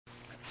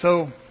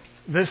So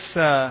this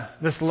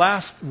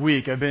last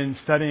week I've been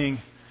studying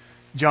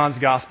John's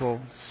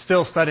Gospel,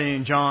 still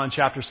studying John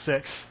chapter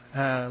 6.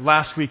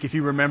 Last week, if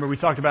you remember, we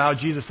talked about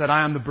how Jesus said,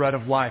 "I am the bread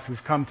of life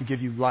who've come to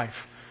give you life,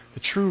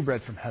 the true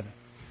bread from heaven."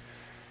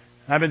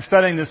 And I've been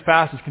studying this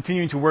passage,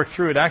 continuing to work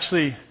through it.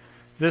 Actually,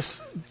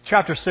 this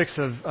chapter 6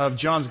 of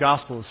John's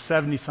Gospel is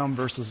 70-some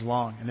verses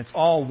long, and it's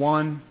all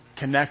one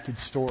connected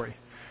story.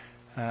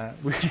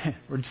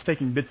 We're just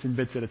taking bits and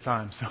bits at a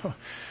time.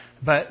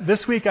 But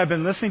this week I've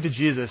been listening to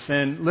Jesus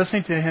and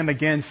listening to Him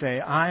again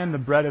say, "I am the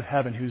bread of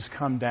heaven who's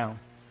come down."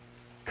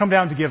 Come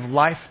down to give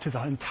life to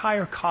the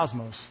entire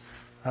cosmos.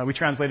 We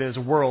translate it as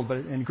world, but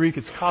in Greek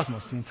it's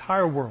cosmos, the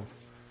entire world.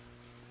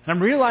 And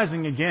I'm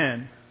realizing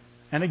again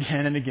and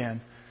again and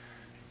again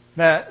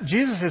that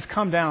Jesus has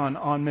come down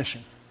on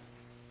mission.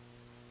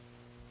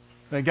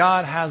 That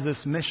God has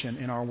this mission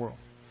in our world.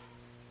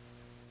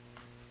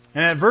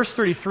 And at verse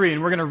 33,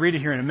 and we're going to read it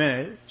here in a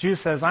minute, Jesus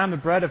says, "I am the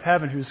bread of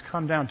heaven who's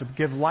come down to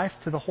give life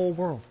to the whole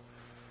world."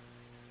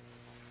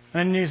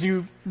 And as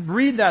you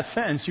read that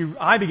sentence,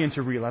 I begin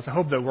to realize, I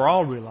hope that we're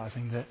all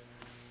realizing, that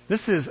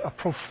this is a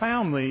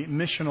profoundly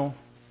missional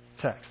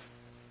text.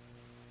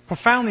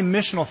 Profoundly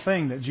missional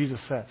thing that Jesus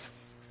says.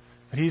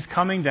 That He's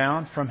coming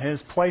down from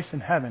His place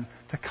in heaven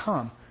to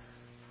come,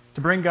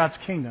 to bring God's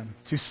kingdom,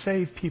 to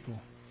save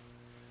people,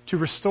 to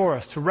restore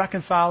us, to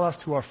reconcile us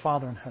to our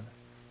Father in heaven.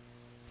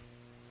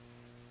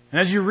 And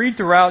as you read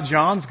throughout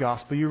John's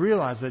Gospel, you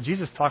realize that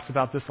Jesus talks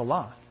about this a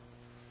lot.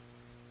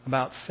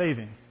 About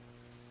saving.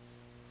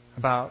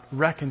 About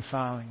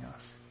reconciling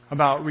us.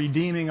 About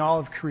redeeming all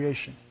of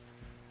creation.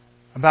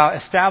 About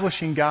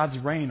establishing God's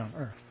reign on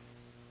earth.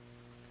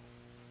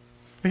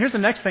 But here's the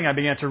next thing I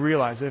began to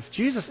realize. If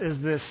Jesus is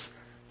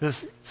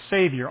this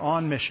Savior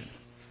on mission,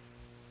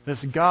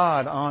 this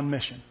God on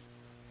mission,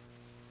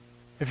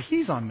 if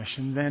He's on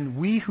mission, then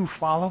we who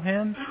follow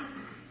Him,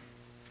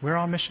 we're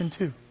on mission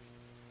too.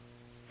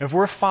 If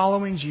we're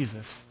following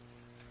Jesus,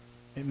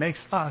 it makes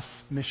us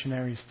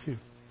missionaries too.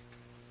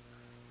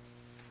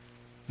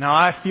 Now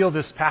I feel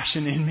this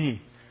passion in me,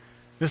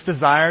 this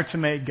desire to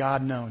make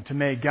God known, to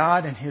make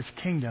God and His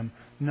kingdom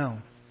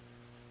known,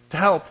 to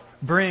help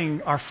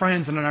bring our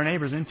friends and our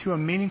neighbors into a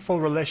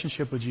meaningful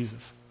relationship with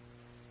Jesus,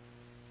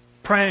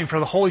 praying for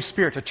the Holy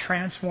Spirit to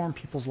transform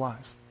people's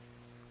lives,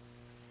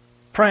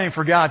 praying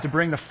for God to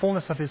bring the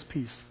fullness of His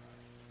peace,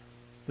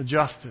 the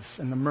justice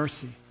and the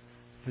mercy,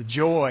 the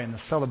joy and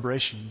the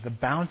celebration, the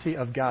bounty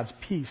of God's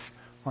peace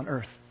on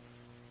earth.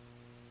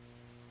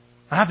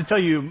 I have to tell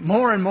you,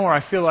 more and more I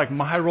feel like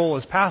my role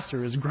as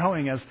pastor is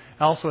growing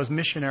also as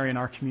missionary in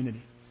our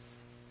community.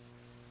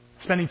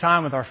 Spending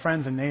time with our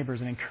friends and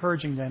neighbors and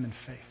encouraging them in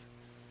faith.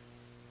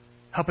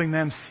 Helping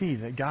them see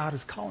that God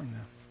is calling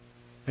them.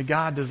 That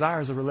God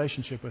desires a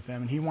relationship with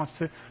them and He wants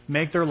to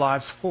make their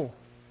lives full.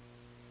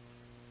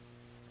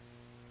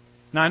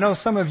 Now I know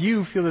some of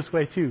you feel this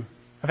way too.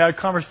 I've had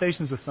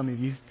conversations with some of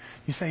you.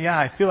 You say, "Yeah,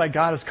 I feel like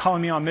God is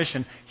calling me on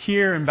mission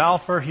here in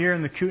Balfour, here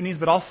in the Kootenays,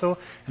 but also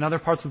in other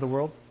parts of the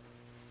world."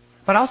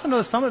 But I also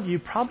know some of you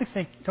probably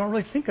don't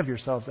really think of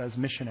yourselves as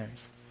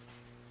missionaries.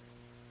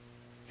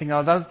 You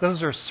know,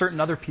 those are certain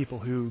other people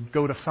who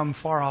go to some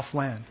far-off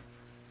land.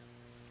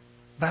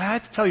 But I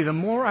have to tell you, the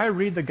more I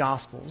read the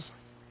Gospels,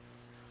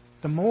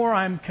 the more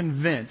I'm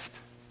convinced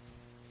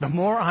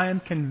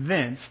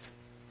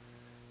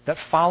that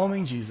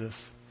following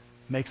Jesus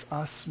makes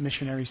us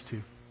missionaries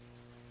too.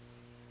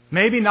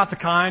 Maybe not the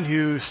kind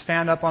who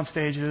stand up on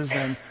stages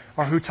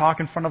or who talk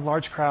in front of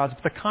large crowds,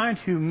 but the kind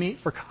who meet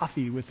for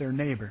coffee with their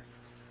neighbor,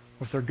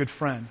 with their good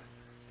friend,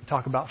 and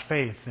talk about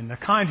faith, and the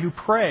kind who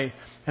pray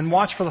and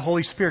watch for the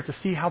Holy Spirit to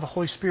see how the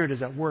Holy Spirit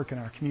is at work in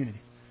our community,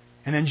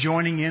 and then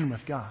joining in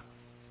with God.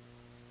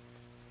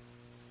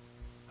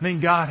 I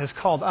think God has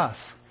called us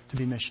to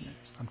be missionaries.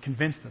 I'm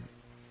convinced of it.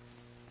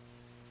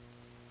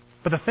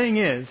 But the thing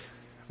is,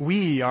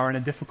 we are in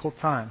a difficult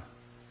time.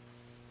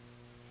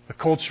 The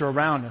culture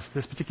around us,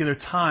 this particular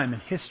time in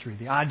history,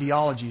 the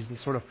ideologies that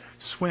sort of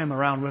swim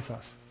around with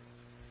us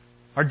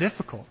are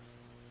difficult.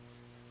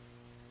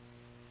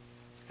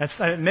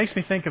 It makes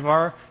me think of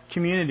our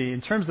community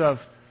in terms of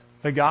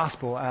the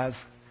gospel as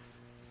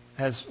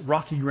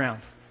rocky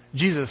ground.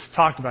 Jesus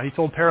he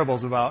told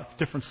parables about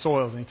different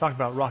soils, and He talked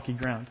about rocky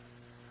ground.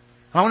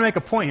 And I want to make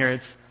a point here.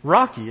 It's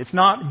rocky. It's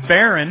not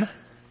barren,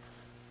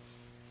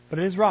 but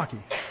it is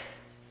rocky.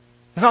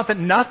 It's not that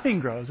nothing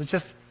grows. It's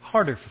just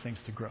harder for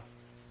things to grow.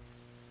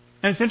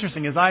 And it's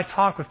interesting, as I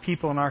talk with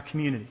people in our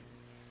community,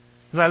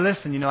 as I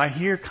listen, I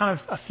hear kind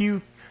of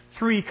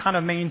three kind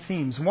of main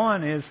themes.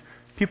 One is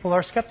people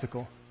are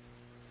skeptical.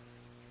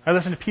 I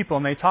listen to people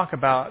and they talk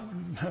about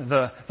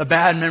the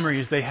bad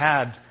memories they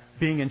had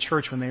being in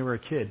church when they were a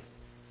kid.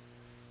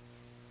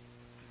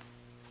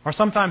 Or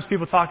sometimes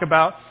people talk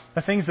about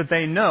the things that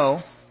they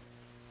know,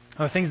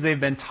 or the things they've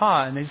been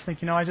taught, and they just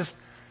think,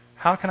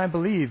 how can I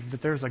believe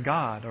that there's a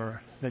God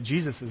or that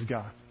Jesus is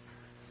God?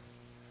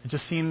 It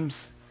just seems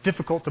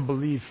difficult to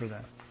believe for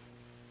them.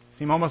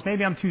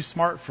 Maybe I'm too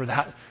smart for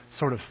that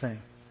sort of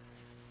thing.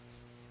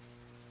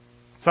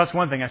 So that's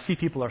one thing. I see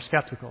people are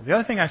skeptical. The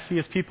other thing I see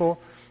is people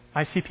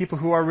I see people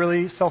who are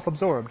really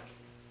self-absorbed.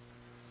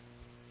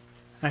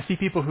 And I see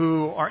people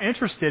who are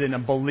interested in a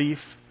belief,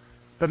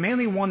 but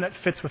mainly one that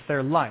fits with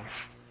their life.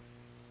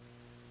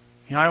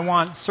 I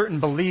want certain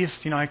beliefs.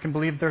 I can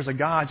believe there's a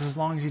God just as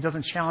long as He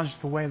doesn't challenge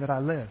the way that I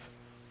live.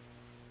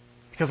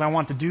 Because I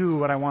want to do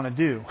what I want to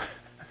do.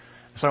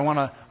 So I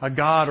want a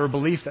God or a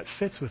belief that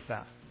fits with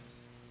that.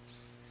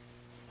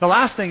 The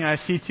last thing I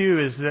see,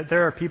 too, is that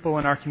there are people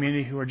in our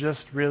community who are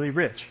just really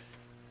rich.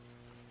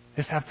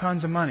 They just have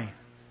tons of money.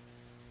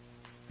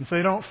 And so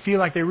they don't feel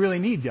like they really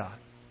need God.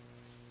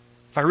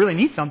 If I really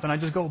need something, I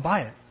just go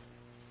buy it.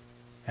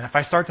 And if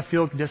I start to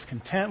feel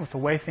discontent with the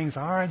way things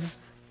are, I just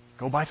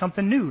go buy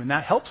something new, and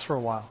that helps for a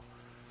while.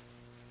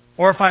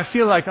 Or if I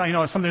feel like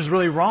something's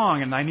really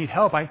wrong and I need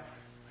help, I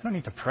don't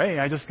need to pray.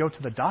 I just go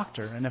to the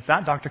doctor. And if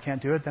that doctor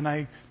can't do it, then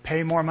I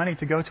pay more money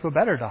to go to a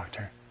better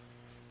doctor.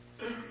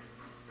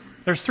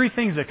 There's three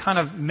things that kind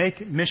of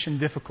make mission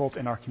difficult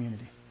in our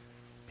community.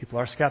 People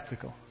are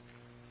skeptical.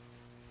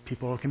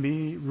 People can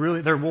be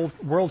really, their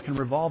world can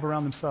revolve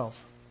around themselves.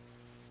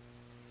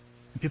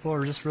 And people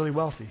are just really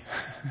wealthy.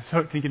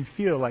 So they can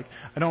feel like,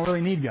 I don't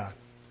really need God.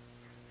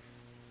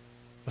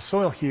 The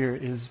soil here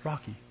is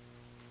rocky.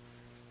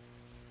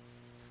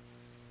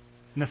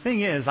 And the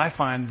thing is, I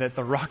find that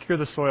the rockier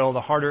the soil,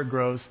 the harder it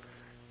grows,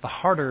 the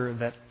harder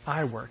that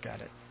I work at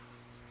it,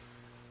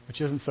 which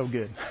isn't so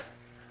good.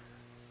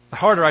 The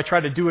harder I try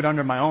to do it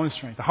under my own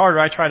strength, the harder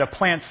I try to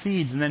plant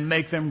seeds and then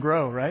make them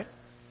grow, right?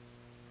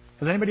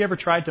 Has anybody ever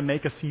tried to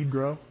make a seed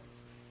grow?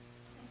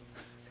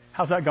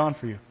 How's that gone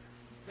for you?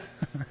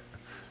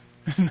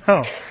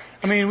 No.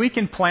 I mean, we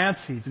can plant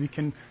seeds, we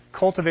can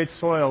cultivate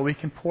soil, we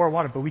can pour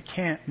water, but we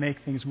can't make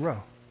things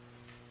grow.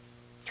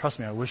 Trust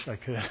me, I wish I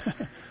could.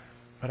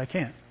 But I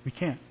can't. We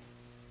can't.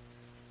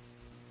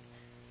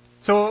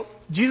 So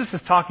Jesus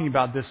is talking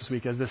about this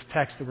week as this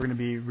text that we're going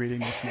to be reading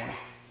this morning.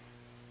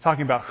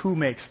 Talking about who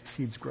makes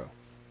seeds grow.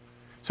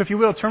 So if you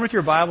will, turn with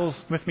your Bibles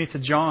with me to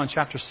John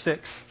chapter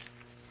 6,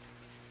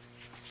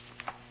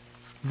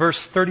 verse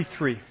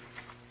 33.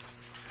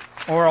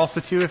 Or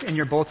also too, if in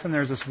your bulletin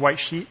there's this white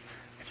sheet,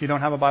 if you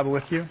don't have a Bible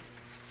with you,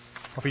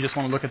 or if you just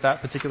want to look at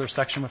that particular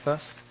section with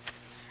us.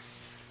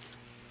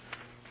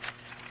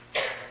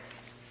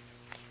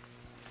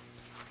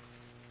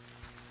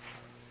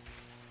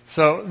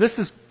 So this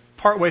is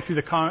partway through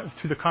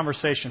the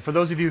conversation. For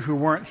those of you who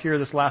weren't here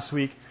this last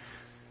week,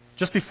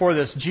 just before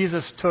this,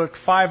 Jesus took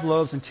 5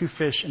 loaves and 2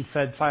 fish and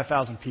fed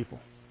 5,000 people.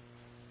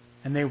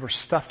 And they were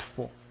stuffed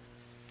full.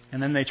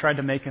 And then they tried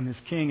to make him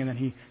his king, and then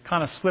he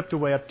kind of slipped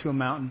away up to a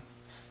mountain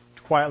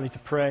quietly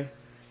to pray.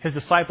 His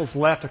disciples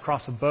left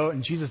across a boat,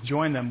 and Jesus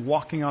joined them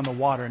walking on the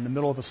water in the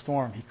middle of the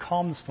storm. He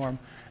calmed the storm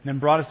and then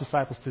brought his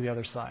disciples to the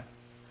other side.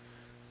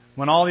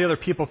 When all the other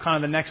people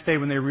kind of the next day,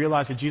 when they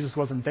realized that Jesus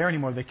wasn't there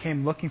anymore, they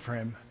came looking for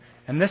him.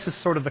 And this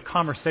is sort of the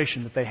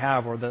conversation that they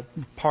have, or the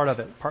part of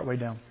it, partway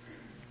down.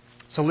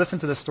 So listen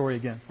to this story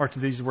again, or to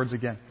these words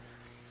again.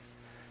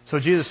 So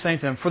Jesus is saying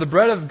to them, "For the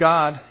bread of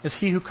God is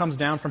he who comes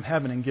down from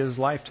heaven and gives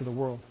life to the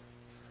world."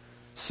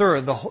 "Sir,"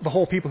 the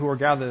whole people who were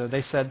gathered there,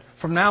 they said,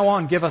 "From now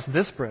on give us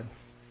this bread."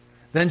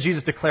 Then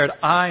Jesus declared,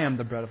 "I am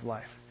the bread of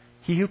life.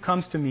 He who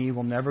comes to me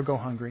will never go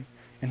hungry,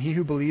 and he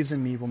who believes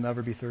in me will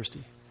never be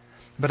thirsty.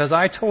 But as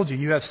I told you,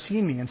 you have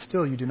seen me, and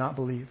still you do not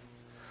believe.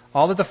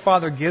 All that the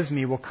Father gives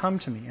me will come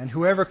to me, and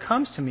whoever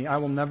comes to me I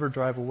will never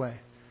drive away.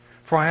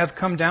 For I have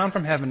come down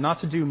from heaven not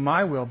to do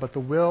my will, but the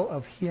will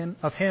of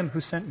him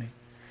who sent me.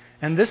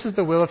 And this is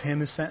the will of him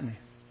who sent me,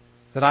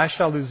 that I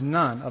shall lose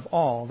none of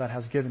all that he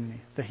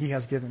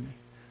has given me,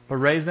 but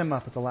raise them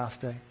up at the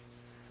last day.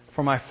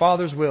 For my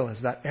Father's will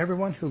is that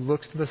everyone who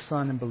looks to the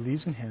Son and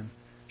believes in him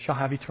shall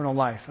have eternal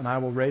life, and I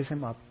will raise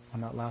him up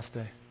on that last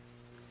day."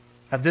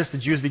 At this, the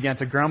Jews began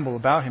to grumble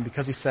about him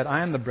because he said, "I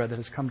am the bread that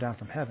has come down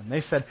from heaven."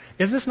 They said,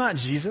 "Is this not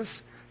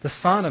Jesus, the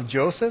son of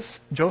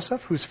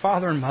Joseph, whose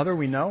father and mother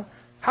we know?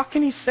 How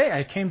can he say,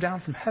 'I came down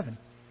from heaven'?"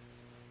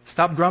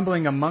 "Stop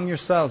grumbling among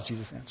yourselves,"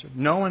 Jesus answered.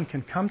 "No one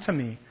can come to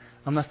me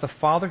unless the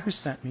Father who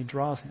sent me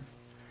draws him,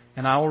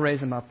 and I will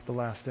raise him up at the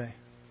last day.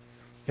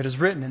 It is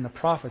written in the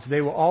prophets,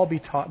 they will all be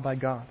taught by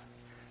God.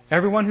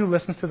 Everyone who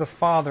listens to the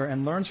Father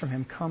and learns from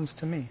him comes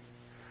to me.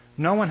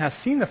 No one has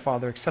seen the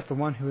Father except the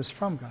one who is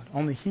from God.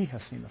 Only he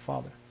has seen the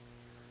Father.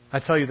 I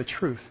tell you the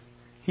truth.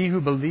 He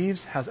who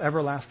believes has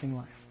everlasting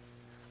life.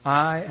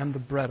 I am the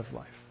bread of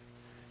life.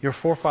 Your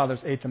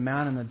forefathers ate the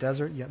manna in the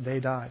desert, yet they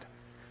died.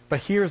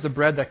 But here is the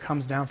bread that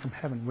comes down from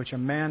heaven, which a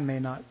man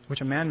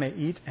may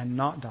eat and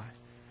not die.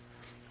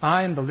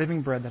 I am the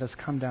living bread that has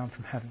come down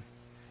from heaven.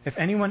 If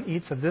anyone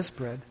eats of this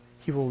bread,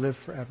 he will live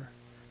forever.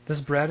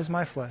 This bread is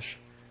my flesh,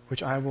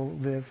 which I will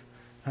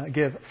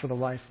give for the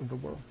life of the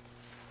world."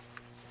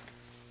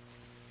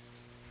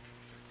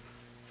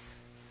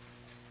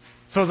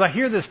 So as I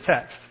hear this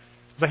text,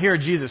 as I hear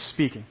Jesus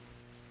speaking,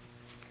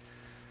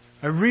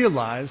 I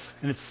realize,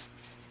 and it's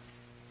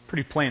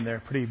pretty plain there,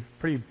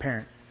 pretty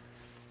apparent.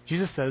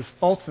 Jesus says,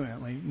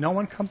 ultimately, no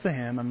one comes to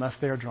him unless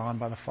they are drawn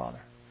by the Father.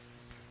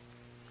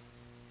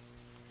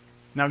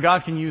 Now,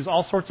 God can use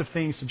all sorts of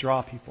things to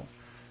draw people.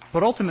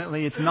 But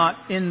ultimately, it's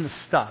not in the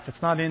stuff.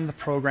 It's not in the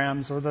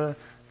programs or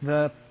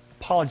the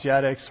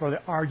apologetics or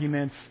the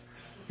arguments.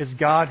 It's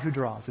God who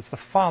draws. It's the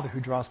Father who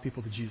draws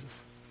people to Jesus.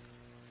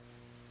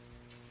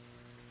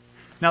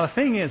 Now, the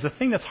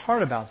thing that's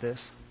hard about this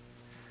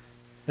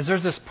is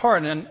there's this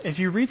part, and if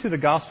you read through the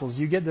Gospels,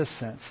 you get this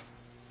sense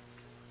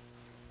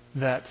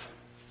that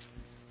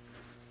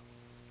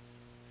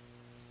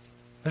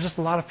there's just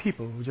a lot of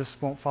people who just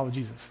won't follow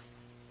Jesus.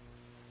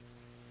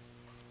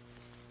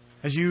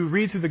 As you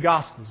read through the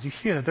Gospels, you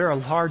hear that there are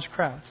large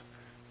crowds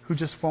who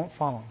just won't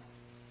follow Him.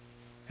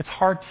 It's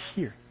hard to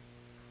hear.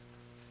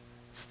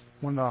 It's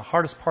one of the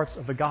hardest parts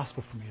of the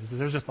Gospel for me is that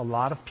there's just a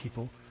lot of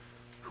people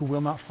who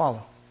will not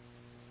follow.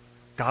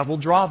 God will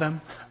draw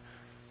them,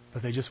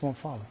 but they just won't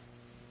follow.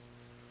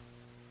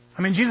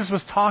 I mean, Jesus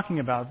was talking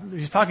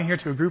here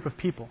to a group of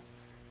people.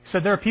 He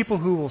said there are people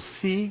who will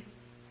see,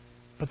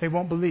 but they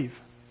won't believe.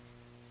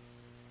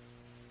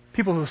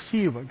 People who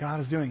see what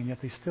God is doing, and yet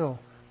they still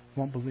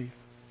won't believe.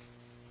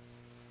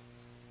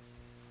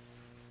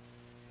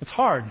 It's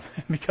hard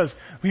because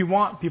we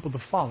want people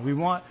to follow. We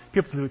want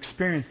people to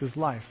experience this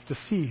life, to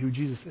see who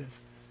Jesus is.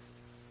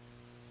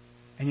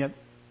 And yet,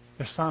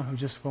 there's some who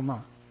just will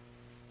not.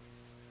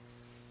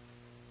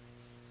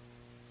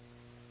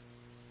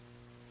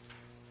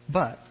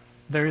 But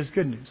there is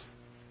good news.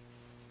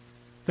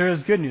 There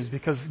is good news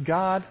because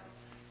God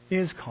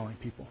is calling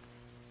people.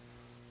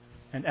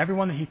 And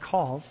everyone that He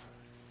calls,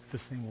 if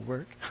this thing will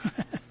work,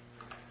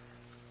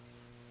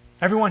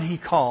 everyone He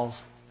calls,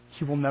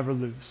 He will never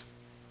lose.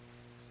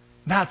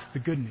 That's the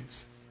good news,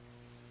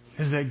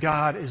 is that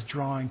God is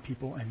drawing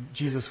people and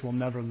Jesus will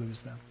never lose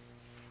them.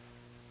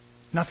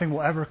 Nothing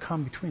will ever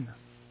come between them.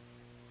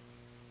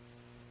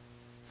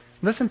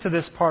 Listen to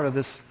this part of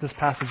this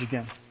passage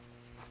again.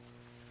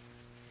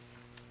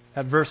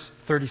 At verse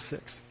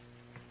 36.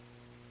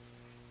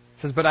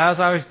 It says, "But as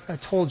I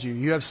told you,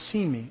 you have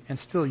seen me, and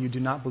still you do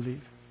not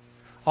believe.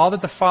 All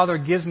that the Father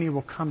gives me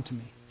will come to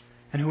me,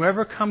 and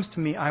whoever comes to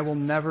me I will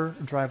never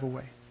drive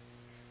away.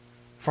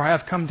 For I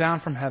have come down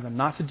from heaven,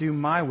 not to do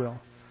my will,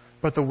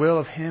 but the will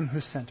of Him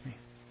who sent me.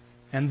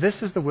 And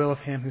this is the will of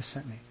Him who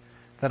sent me,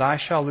 that I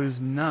shall lose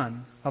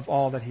none of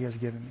all that He has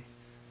given me,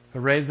 but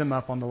raise them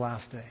up on the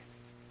last day.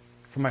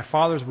 For my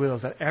Father's will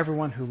is that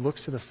everyone who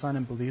looks to the Son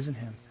and believes in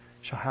Him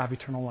shall have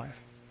eternal life,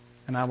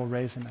 and I will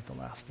raise him at the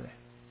last day."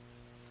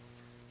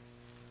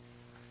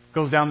 It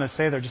goes down to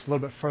say there just a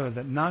little bit further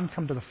that none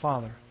come to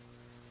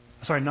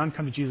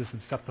Jesus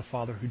except the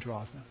Father who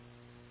draws them.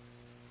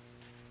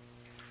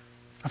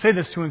 I say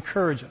this to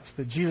encourage us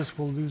that Jesus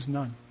will lose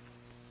none.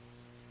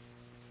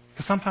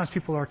 Because sometimes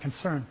people are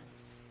concerned.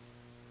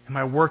 Am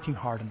I working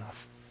hard enough?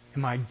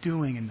 Am I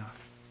doing enough?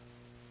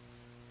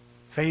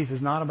 Faith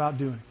is not about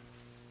doing.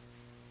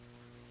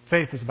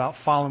 Faith is about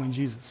following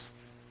Jesus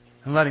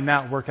and letting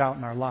that work out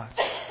in our lives.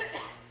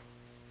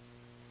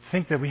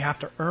 Think that we have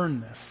to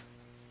earn this.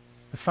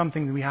 It's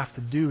something that we have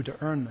to do to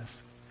earn this.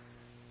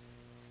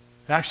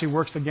 It actually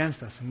works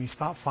against us, and we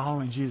stop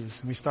following Jesus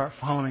and we start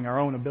following our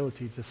own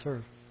ability to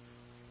serve.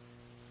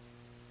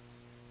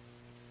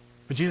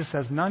 But Jesus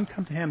says, none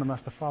come to Him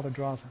unless the Father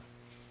draws them.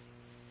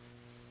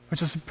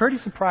 Which is pretty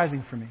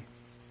surprising for me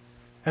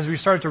as we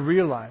start to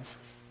realize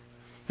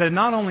that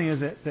not only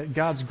is it that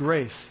God's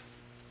grace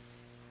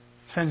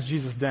sends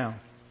Jesus down,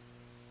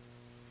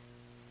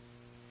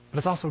 but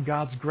it's also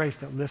God's grace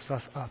that lifts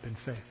us up in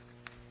faith.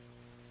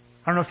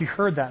 I don't know if you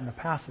heard that in the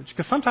passage.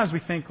 Because sometimes we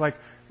think like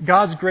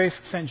God's grace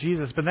sent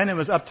Jesus, but then it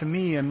was up to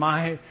me and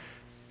my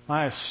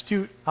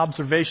astute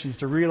observations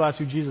to realize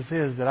who Jesus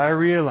is that I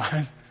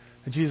realized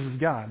that Jesus is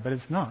God. But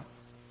it's not.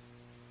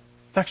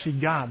 It's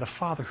actually God, the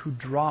Father, who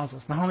draws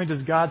us. Not only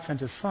does God send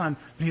His Son,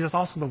 but He is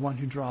also the one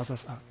who draws us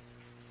up.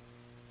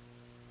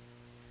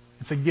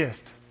 It's a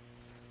gift.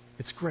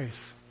 It's grace.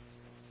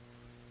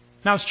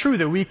 Now, it's true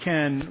that we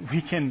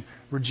can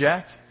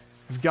reject.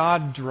 If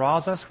God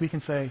draws us, we can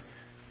say,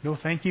 no,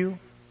 thank you,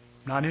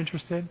 not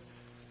interested.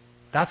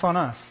 That's on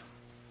us.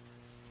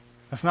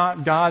 That's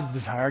not God's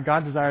desire.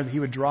 God desired that He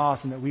would draw us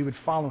and that we would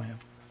follow Him,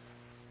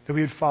 that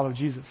we would follow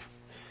Jesus.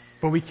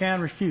 But we can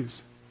refuse.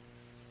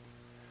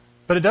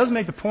 But it does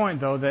make the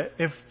point, though, that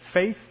if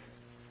faith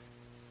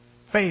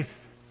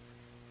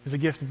is a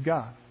gift of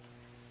God.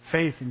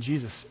 Faith in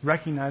Jesus,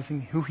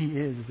 recognizing who He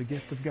is a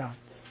gift of God.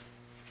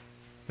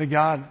 That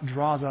God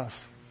draws us.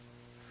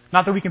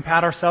 Not that we can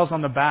pat ourselves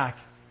on the back,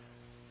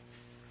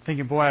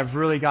 thinking, boy, I've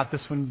really got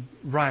this one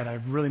right.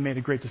 I've really made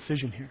a great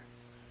decision here.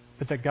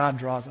 But that God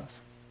draws us.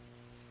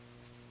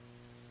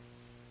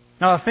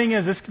 Now, the thing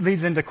is, this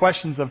leads into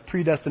questions of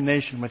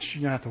predestination, which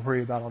you don't have to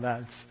worry about all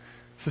that.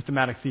 It's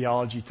systematic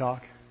theology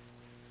talk.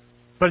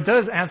 But it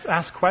does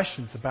ask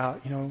questions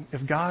about,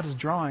 if God is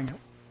drawing,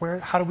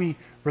 how do we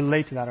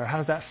relate to that? Or how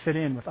does that fit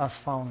in with us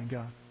following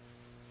God?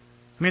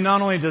 I mean,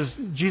 not only does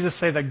Jesus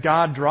say that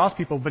God draws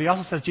people, but He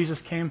also says Jesus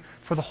came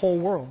for the whole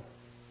world.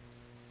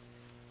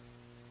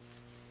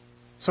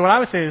 So what I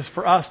would say is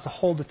for us to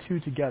hold the two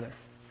together.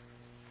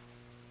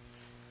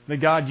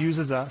 That God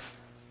uses us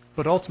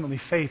But ultimately,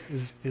 faith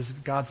is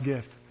God's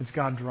gift. It's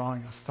God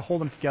drawing us to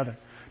hold them together,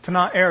 to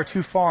not err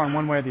too far in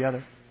one way or the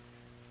other.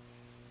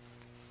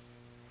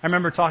 I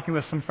remember talking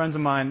with some friends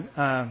of mine.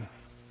 I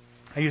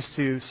used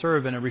to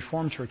serve in a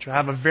Reformed church. I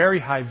have a very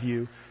high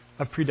view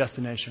of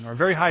predestination, or a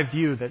very high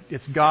view that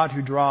it's God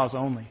who draws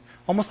only,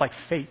 almost like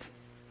fate.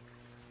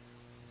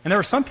 And there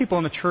were some people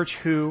in the church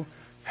who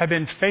had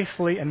been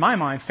faithfully, in my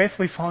mind,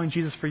 faithfully following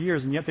Jesus for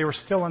years, and yet they were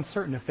still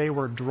uncertain if they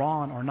were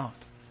drawn or not.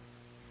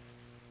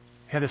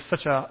 They had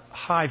such a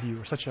high view,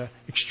 or such an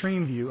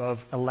extreme view of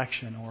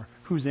election, or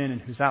who's in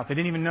and who's out. They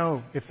didn't even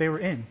know if they were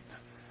in.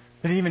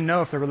 They didn't even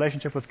know if their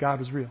relationship with God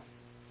was real.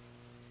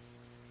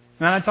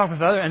 And I talked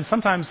with others, and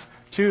sometimes,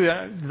 too,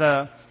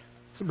 the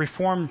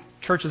Reformed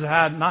churches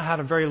had not had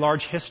a very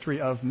large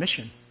history of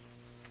mission,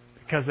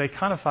 because they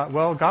kind of thought,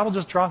 well, God will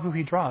just draw who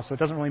He draws, so it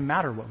doesn't really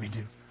matter what we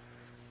do,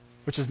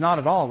 which is not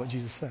at all what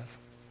Jesus says.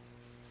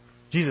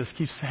 Jesus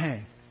keeps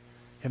saying,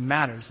 it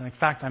matters. And in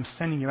fact, I'm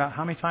sending you out.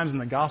 How many times in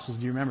the Gospels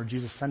do you remember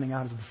Jesus sending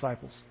out His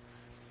disciples?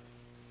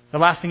 The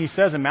last thing He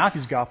says in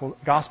Matthew's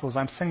Gospel is,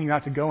 I'm sending you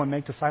out to go and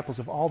make disciples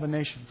of all the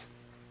nations.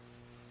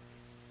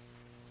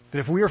 But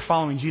if we are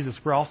following Jesus,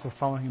 we're also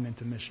following Him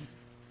into mission.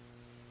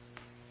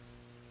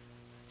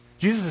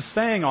 Jesus is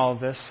saying all of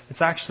this.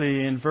 It's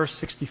actually in verse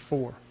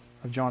 64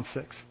 of John 6,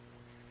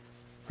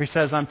 where He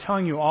says, I'm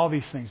telling you all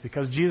these things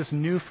because Jesus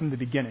knew from the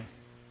beginning.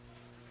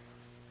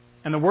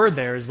 And the word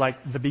there is like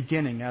the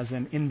beginning, as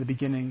in the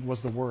beginning was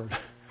the Word.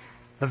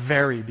 The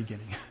very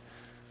beginning.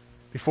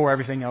 Before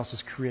everything else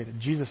was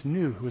created. Jesus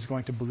knew who was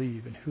going to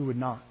believe and who would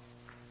not.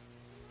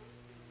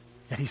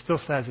 Yet He still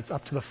says it's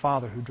up to the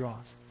Father who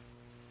draws.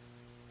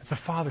 It's the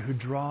Father who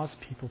draws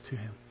people to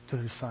Him, to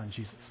His Son,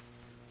 Jesus.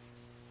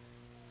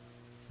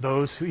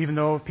 Those who, even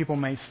though people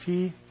may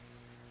see,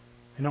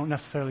 they don't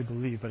necessarily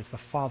believe, but it's the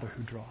Father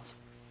who draws.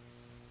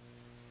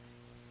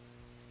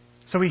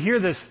 So we hear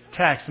this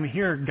text and we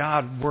hear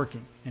God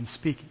working and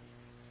speaking.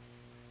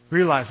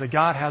 Realize that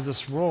God has this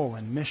role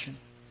in mission.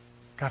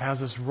 God has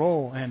this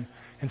role in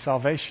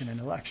salvation and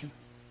election.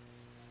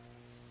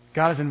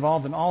 God is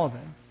involved in all of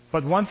it.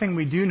 But one thing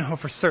we do know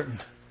for certain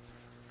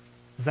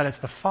is that it's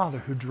the Father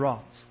who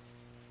draws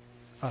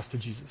us to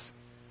Jesus.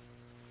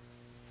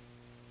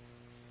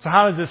 So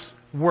how does this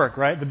work,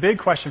 right? The big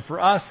question for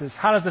us is,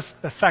 how does this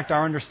affect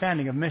our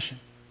understanding of mission?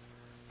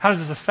 How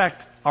does this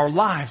affect our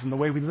lives and the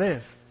way we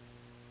live?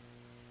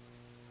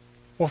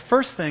 Well,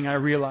 first thing I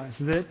realize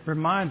is that it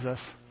reminds us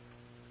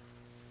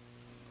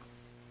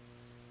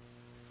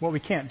what we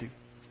can't do.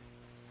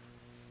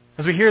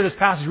 As we hear this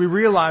passage, we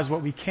realize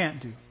what we can't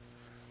do.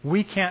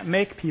 We can't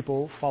make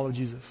people follow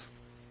Jesus.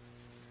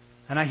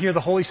 And I hear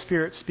the Holy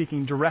Spirit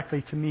speaking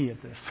directly to me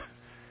at this,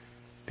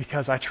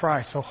 because I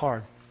try so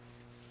hard.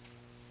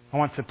 I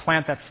want to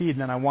plant that seed,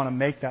 and then I want to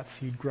make that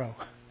seed grow.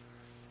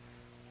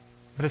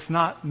 But it's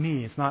not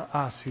me, it's not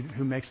us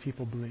who makes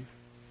people believe.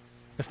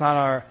 It's not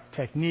our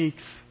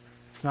techniques,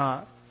 it's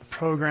not the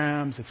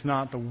programs, it's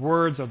not the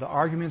words or the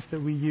arguments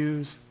that we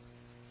use.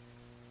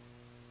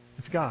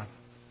 It's God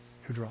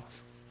who draws.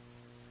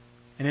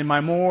 And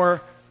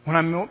when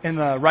I'm in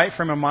the right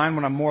frame of mind,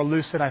 when I'm more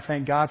lucid, I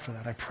thank God for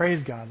that. I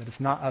praise God that it's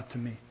not up to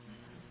me.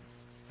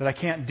 That I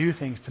can't do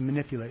things to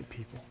manipulate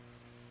people.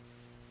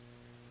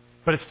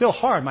 But it's still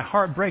hard. My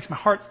heart breaks. My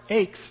heart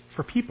aches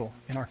for people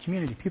in our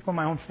community, people in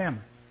my own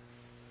family.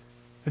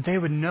 That they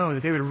would know,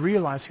 that they would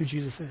realize who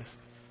Jesus is.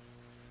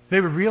 They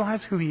would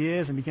realize who He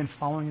is and begin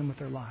following Him with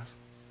their lives.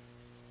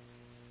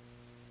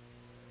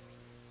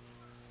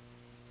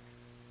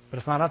 But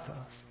it's not up to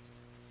us.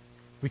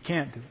 We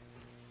can't do it.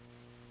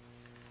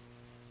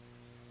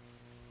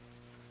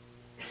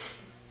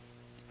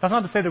 That's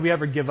not to say that we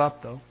ever give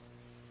up, though.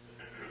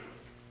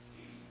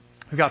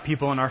 We've got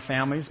people in our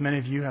families. Many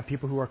of you have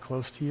people who are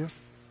close to you.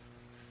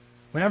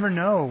 We never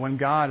know when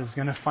God is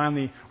going to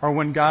finally, or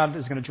when God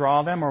is going to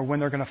draw them, or when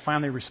they're going to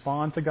finally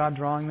respond to God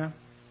drawing them.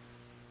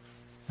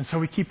 And so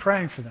we keep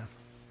praying for them.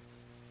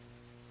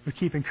 We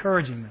keep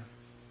encouraging them.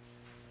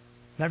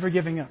 Never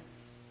giving up.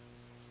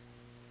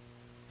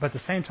 But at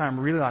the same time,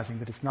 realizing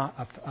that it's not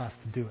up to us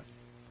to do it.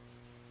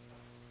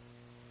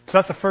 So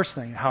that's the first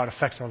thing, how it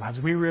affects our lives.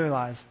 We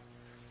realize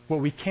what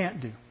we can't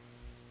do.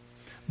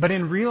 But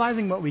in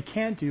realizing what we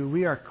can't do,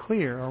 we are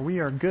clear, or we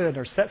are good,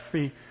 or set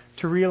free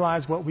to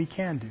realize what we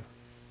can do.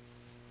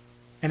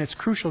 And it's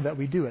crucial that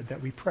we do it,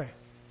 that we pray.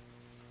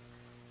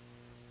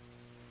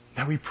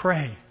 That we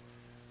pray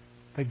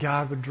that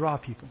God would draw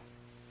people.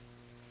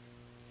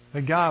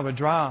 That God would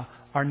draw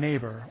our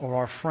neighbor or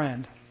our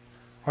friend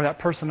or that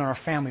person in our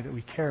family that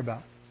we care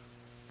about.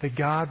 That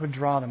God would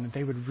draw them, that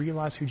they would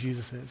realize who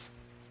Jesus is.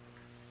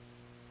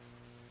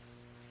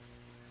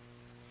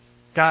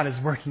 God is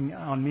working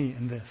on me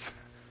in this.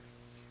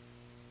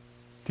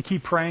 To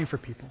keep praying for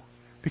people.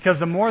 Because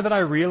the more that I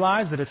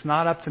realize that it's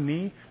not up to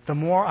me, the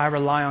more I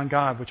rely on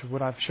God, which is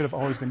what I should have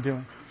always been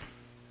doing.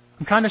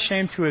 I'm kind of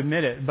ashamed to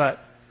admit it, but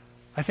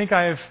I think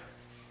I've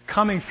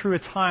coming through a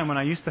time when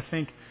I used to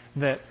think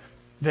that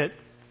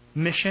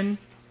mission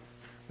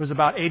was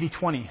about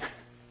 80-20.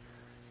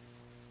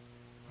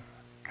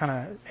 Kind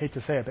of hate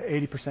to say it, but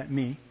 80%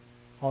 me,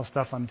 all the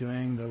stuff I'm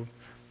doing,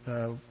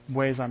 the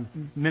ways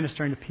I'm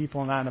ministering to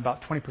people, and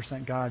about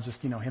 20% God, just,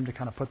 Him to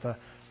kind of put the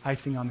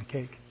icing on the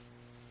cake.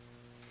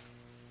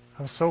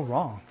 I was so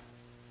wrong.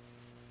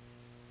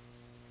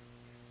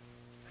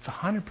 It's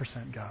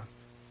 100% God.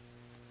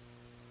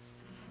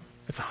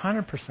 It's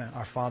 100%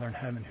 our Father in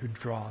heaven who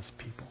draws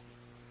people.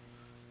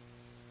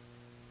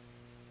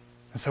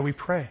 And so we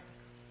pray.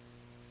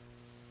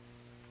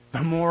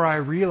 The more I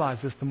realize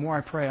this, the more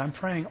I pray. I'm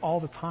praying all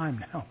the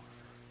time now.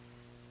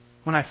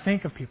 When I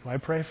think of people, I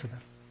pray for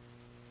them.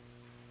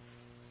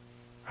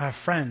 I have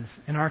friends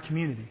in our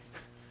community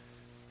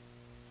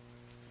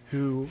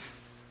who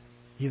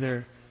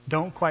either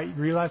don't quite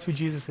realize who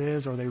Jesus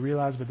is, or they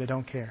realize but they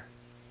don't care.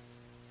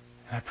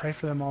 And I pray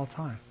for them all the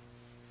time,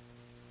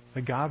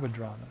 that God would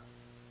draw them.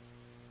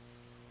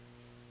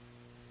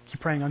 Keep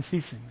praying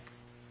unceasingly.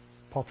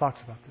 Paul talks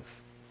about this.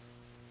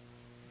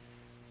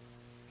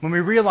 When we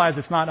realize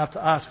it's not up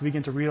to us, we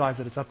begin to realize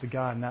that it's up to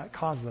God, and that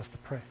causes us to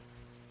pray.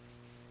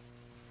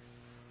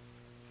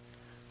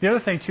 The other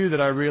thing, too,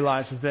 that I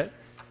realize is that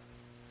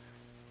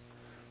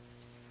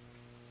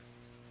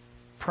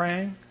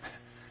praying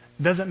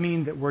doesn't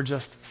mean that we're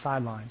just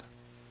sidelined.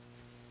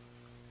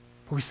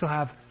 But we still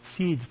have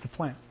seeds to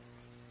plant.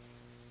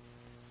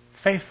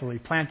 Faithfully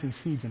planting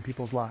seeds in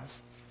people's lives.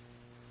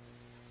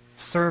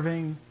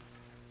 Serving,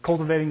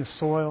 cultivating the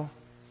soil,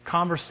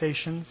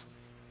 conversations,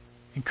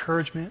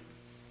 encouragement,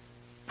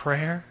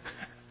 prayer.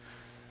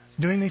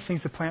 Doing these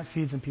things to plant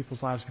seeds in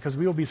people's lives, because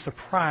we will be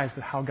surprised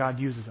at how God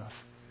uses us.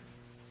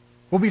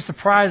 We'll be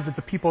surprised at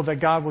the people that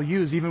God will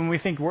use, even when we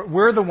think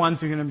we're the ones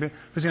who's going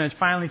to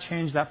finally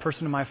change that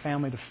person in my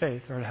family to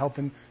faith or to help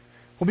them.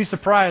 We'll be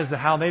surprised at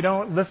how they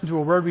don't listen to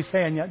a word we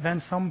say, and yet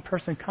then some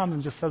person comes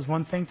and just says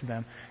one thing to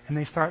them, and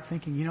they start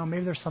thinking,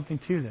 maybe there's something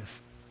to this.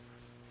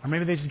 Or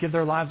maybe they just give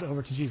their lives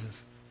over to Jesus.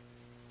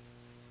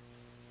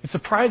 It's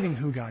surprising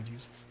who God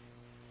uses.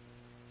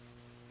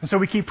 And so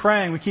we keep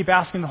praying, we keep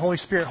asking the Holy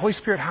Spirit, Holy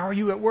Spirit, how are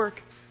you at work?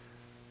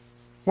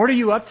 What are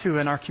you up to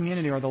in our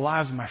community or the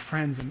lives of my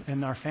friends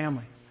and our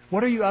family?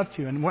 What are you up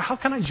to? And how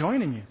can I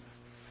join in you?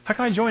 How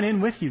can I join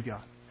in with you,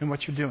 God, in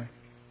what you're doing?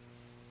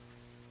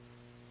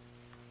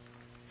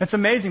 It's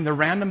amazing the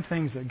random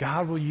things that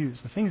God will use,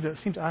 the things that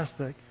seem to us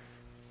that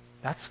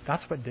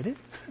that's what did it?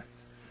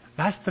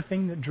 That's the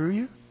thing that drew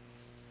you?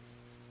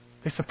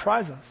 They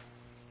surprise us.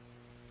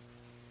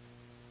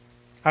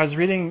 I was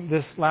reading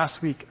this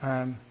last week.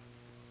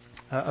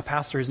 A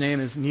pastor, his name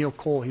is Neil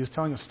Cole. He was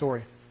telling a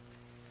story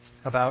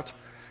about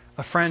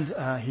a friend,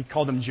 he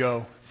called him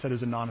Joe, he said he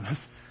was anonymous,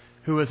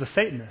 who was a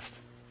Satanist.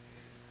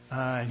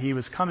 And he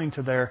was coming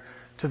to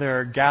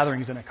their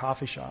gatherings in a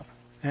coffee shop.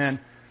 And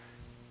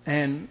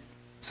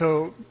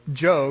so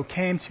Joe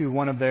came to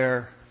one of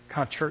their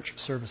kind of church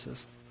services.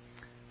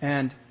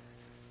 And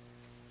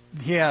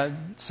Neil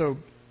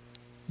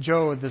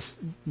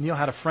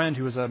had a friend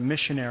who was a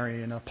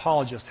missionary and an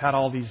apologist, had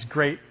all these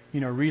great,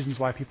 reasons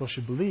why people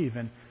should believe.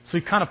 And so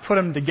he kind of put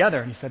them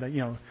together, and he said,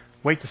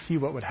 wait to see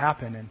what would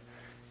happen. And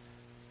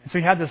so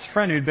he had this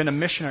friend who'd been a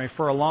missionary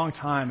for a long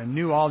time and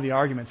knew all the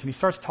arguments. And he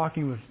starts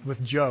talking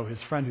with Joe, his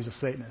friend who's a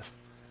Satanist.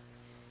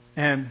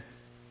 And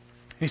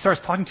he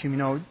starts talking to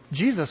him,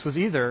 Jesus was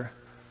either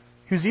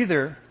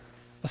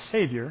a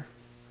savior,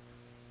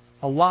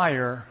 a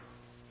liar,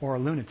 or a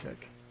lunatic.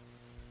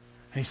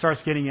 And he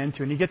starts getting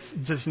into it. And he gets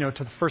just, to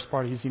the first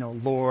part, he's,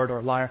 Lord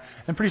or liar.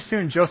 And pretty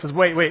soon Joe says,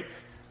 wait,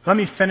 let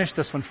me finish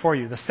this one for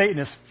you. The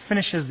Satanist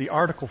finishes the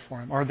article for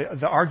him, or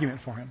the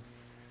argument for him.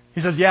 He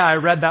says, yeah, I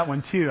read that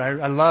one too.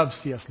 I love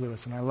C.S. Lewis,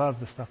 and I love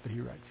the stuff that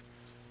he writes.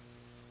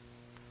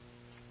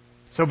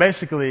 So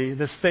basically,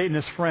 this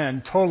Satanist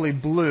friend totally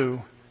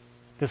blew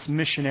this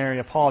missionary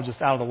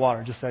apologist out of the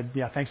water. Just said,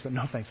 yeah, thanks, but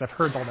no thanks. I've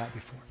heard all that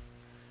before.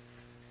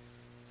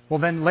 Well,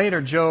 then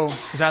later, Joe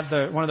was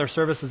at one of their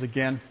services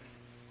again,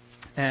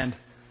 and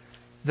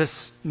this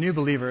new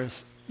believer is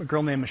a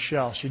girl named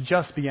Michelle. She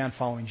just began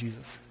following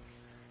Jesus.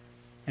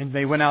 And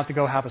they went out to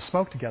go have a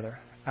smoke together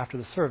after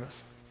the service.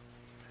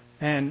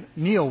 And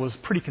Neil was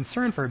pretty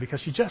concerned for her because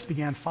she just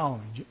began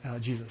following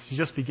Jesus. She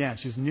just began.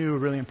 She was new,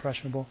 really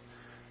impressionable.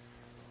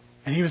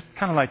 And he was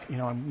kind of like,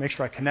 make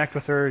sure I connect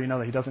with her,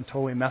 that he doesn't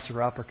totally mess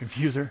her up or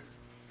confuse her.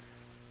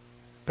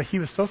 But he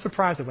was so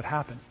surprised at what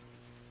happened.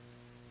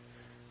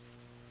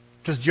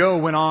 Because Joe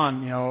went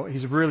on,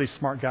 he's a really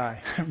smart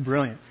guy,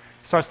 brilliant.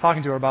 He starts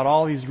talking to her about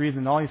all these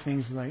reasons, all these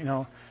things,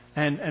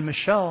 and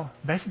Michelle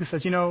basically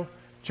says, Joe,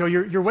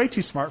 you're way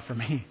too smart for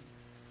me.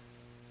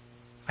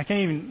 I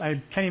can't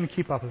even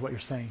keep up with what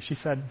you're saying. She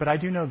said, but I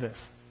do know this.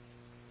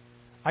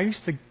 I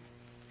used to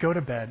go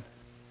to bed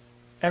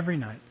every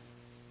night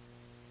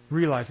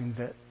realizing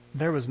that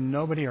there was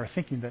nobody, or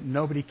thinking that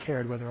nobody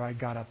cared whether I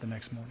got up the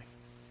next morning.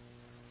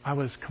 I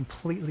was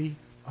completely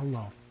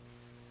alone.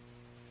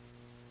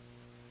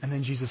 And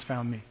then Jesus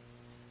found me.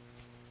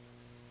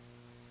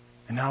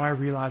 And now I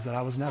realize that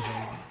I was never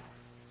alone.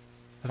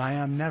 That I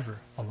am never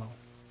alone.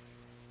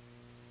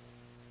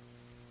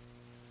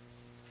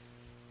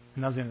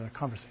 And that was the end of the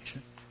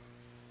conversation.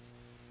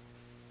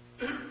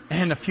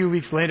 And a few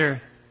weeks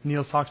later,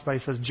 Neil talks about,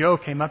 he says, Joe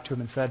came up to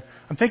him and said,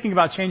 I'm thinking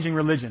about changing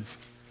religions.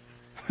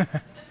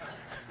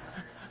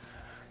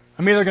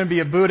 I'm either going to be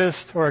a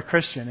Buddhist or a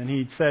Christian. And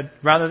he said,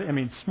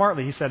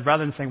 smartly, he said,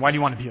 rather than saying, why do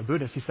you want to be a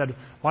Buddhist? He said,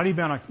 why do you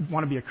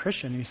want to be a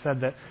Christian? And he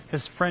said that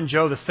his friend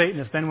Joe, the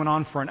Satanist, then went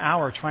on for an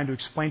hour trying to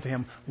explain to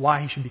him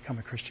why he should become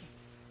a Christian.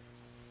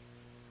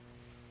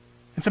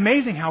 It's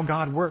amazing how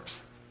God works.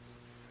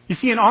 You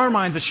see, in our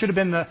minds, it should have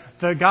been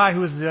the guy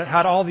who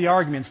had all the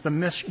arguments, the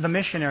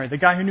missionary, the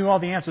guy who knew all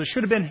the answers. It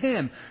should have been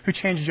him who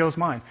changed Joe's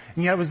mind.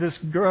 And yet it was this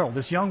girl,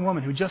 this young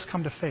woman who just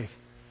come to faith,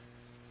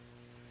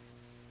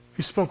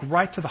 who spoke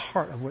right to the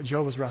heart of what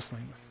Joe was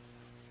wrestling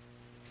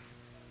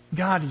with.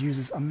 God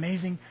uses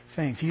amazing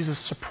things. He uses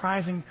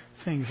surprising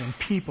things and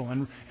people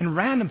and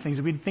random things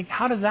that we'd think,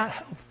 how does that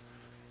help?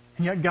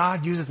 And yet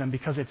God uses them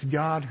because it's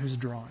God who's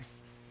drawing.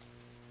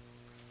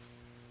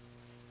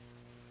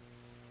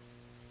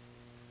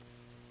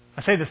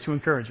 I say this to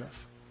encourage us,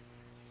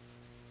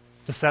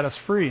 to set us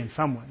free in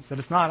some ways, that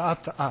it's not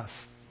up to us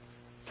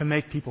to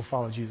make people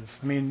follow Jesus.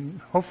 I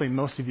mean, hopefully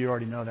most of you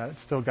already know that.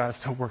 God is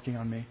still working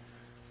on me.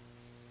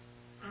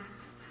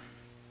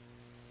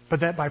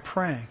 But that by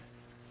praying,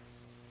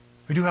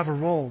 we do have a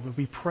role that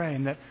we pray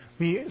and that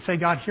we say,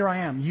 God, here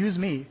I am. Use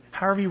me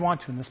however you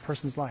want to in this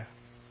person's life.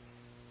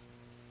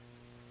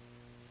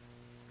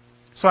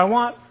 So I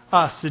want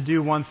us to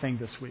do one thing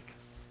this week.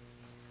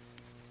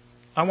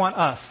 I want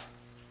us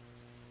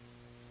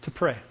to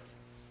pray.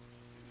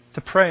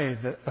 To pray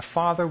that the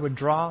Father would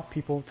draw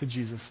people to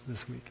Jesus this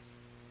week.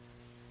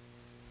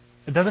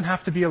 It doesn't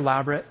have to be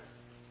elaborate.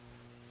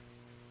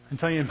 I'm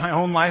telling you, in my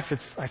own life,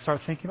 I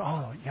start thinking,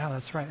 oh, yeah,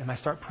 that's right. And I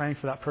start praying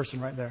for that person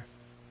right there.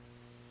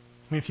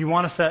 I mean, if you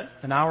want to set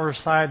an hour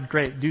aside,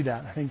 great, do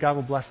that. I think God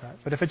will bless that.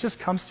 But if it just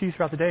comes to you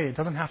throughout the day, it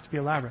doesn't have to be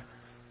elaborate.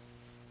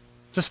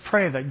 Just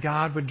pray that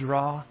God would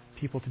draw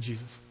people to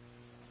Jesus.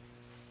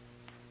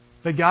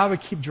 That God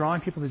would keep drawing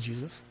people to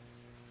Jesus.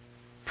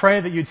 Pray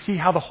that you'd see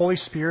how the Holy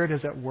Spirit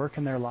is at work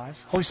in their lives.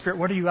 Holy Spirit,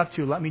 what are you up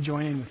to? Let me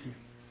join in with you.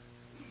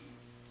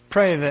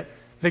 Pray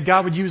that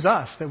God would use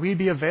us, that we'd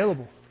be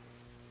available.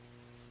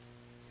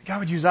 God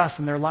would use us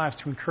in their lives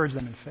to encourage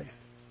them in faith.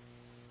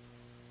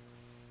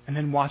 And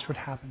then watch what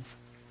happens.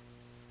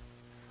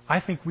 I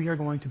think we are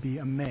going to be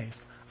amazed.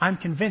 I'm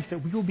convinced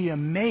that we will be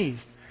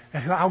amazed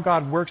at how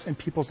God works in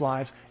people's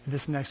lives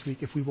this next week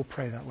if we will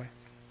pray that way.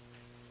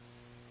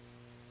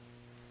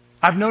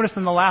 I've noticed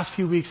in the last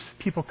few weeks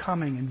people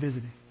coming and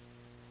visiting.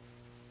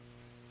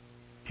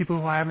 People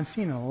who I haven't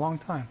seen in a long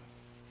time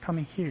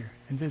coming here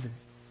and visiting.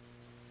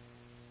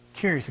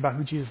 Curious about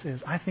who Jesus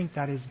is. I think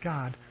that is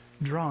God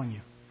drawing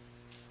you.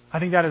 I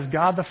think that is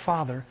God the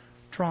Father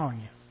drawing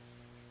you.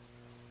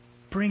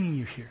 Bringing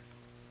you here.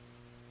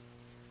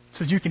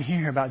 So that you can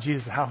hear about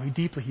Jesus, how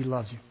deeply He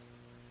loves you.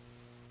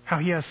 How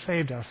He has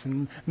saved us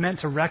and meant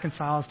to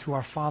reconcile us to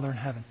our Father in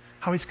heaven.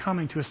 How He's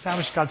coming to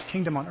establish God's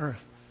kingdom on earth.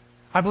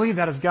 I believe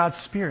that is God's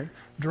Spirit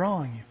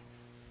drawing you.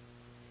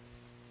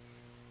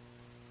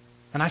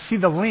 And I see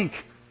the link.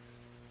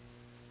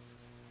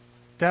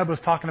 Deb was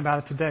talking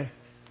about it today.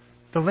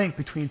 The link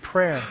between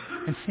prayer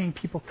and seeing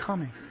people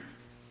coming.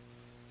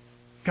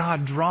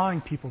 God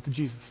drawing people to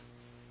Jesus.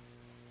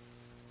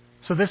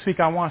 So this week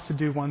I want us to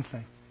do one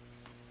thing.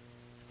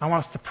 I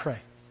want us to pray.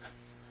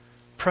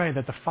 Pray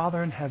that the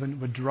Father in heaven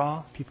would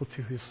draw people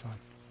to His Son.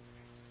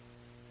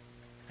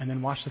 And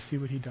then watch to see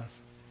what He does.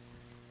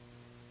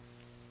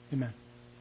 Amen.